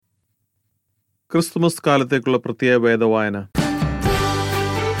Christmas കാലത്തേക്കുള്ള പ്രത്യേക വേദവായന.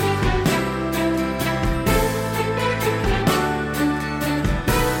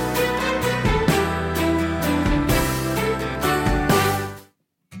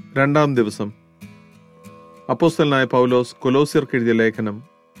 രണ്ടാം ദിവസം. അപ്പോസ്തലനായ പൗലോസ് കൊലോസ്യർക്ക് എഴുതിയ ലേഖനം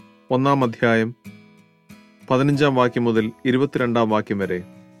 1-ാം അധ്യായം 15-ാം വാക്യം മുതൽ 22-ാം വാക്യം വരെ.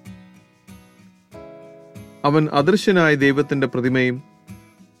 അവൻ അദൃശ്യനായ ദൈവത്തിന്റെ പ്രതിമയും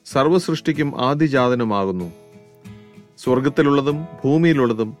സർവസൃഷ്ടിക്കും ആദിജാതനുമാകുന്നു. സ്വർഗത്തിലുള്ളതും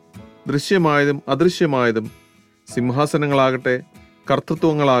ഭൂമിയിലുള്ളതും ദൃശ്യമായതും അദൃശ്യമായതും, സിംഹാസനങ്ങളാകട്ടെ,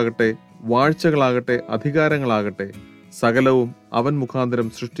 കർത്തൃത്വങ്ങളാകട്ടെ, വാഴ്ചകളാകട്ടെ, അധികാരങ്ങളാകട്ടെ, സകലവും അവൻ മുഖാന്തരം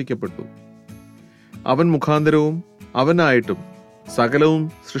സൃഷ്ടിക്കപ്പെട്ടു. അവൻ മുഖാന്തരവും അവനായിട്ടും സകലവും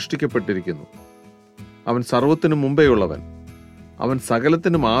സൃഷ്ടിക്കപ്പെട്ടിരിക്കുന്നു. അവൻ സർവത്തിനും മുമ്പേയുള്ളവൻ. അവൻ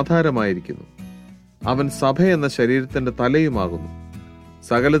സകലത്തിനും ആധാരമായിരിക്കുന്നു. അവൻ സഭ എന്ന ശരീരത്തിന്റെ തലയുമാകുന്നു.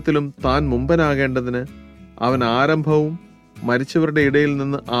 സകലത്തിലും താൻ മുമ്പനാകേണ്ടതിന് അവൻ ആരംഭവും മരിച്ചവരുടെ ഇടയിൽ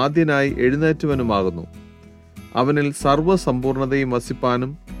നിന്ന് ആദ്യനായി എഴുന്നേറ്റവനുമാകുന്നു. അവനിൽ സർവ്വസമ്പൂർണതയും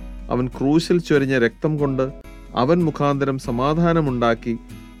വസിപ്പാനും അവൻ ക്രൂശിൽ ചൊരിഞ്ഞ രക്തം കൊണ്ട് അവൻ മുഖാന്തരം സമാധാനമുണ്ടാക്കി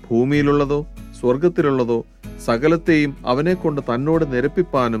ഭൂമിയിലുള്ളതോ സ്വർഗത്തിലുള്ളതോ സകലത്തെയും അവനെ കൊണ്ട് തന്നോട്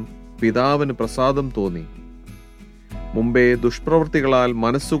നിരപ്പിപ്പാനും പിതാവിന് പ്രസാദം തോന്നി. മുമ്പേ ദുഷ്പ്രവൃത്തികളാൽ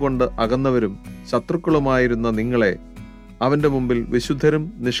മനസ്സുകൊണ്ട് അകന്നവരും ശത്രുക്കളുമായിരുന്ന നിങ്ങളെ അവന്റെ മുമ്പിൽ വിശുദ്ധരും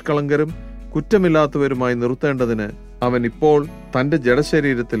നിഷ്കളങ്കരും കുറ്റമില്ലാത്തവരുമായി നിർത്തേണ്ടതിന് അവൻ ഇപ്പോൾ തന്റെ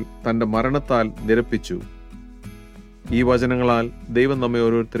ജഡശരീരത്തിൽ തന്റെ മരണത്താൽ നിരപ്പിച്ചു. ഈ വചനങ്ങളാൽ ദൈവം നമ്മെ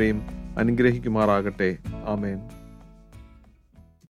ഓരോരുത്തരെയും അനുഗ്രഹിക്കുമാറാകട്ടെ. ആമേൻ.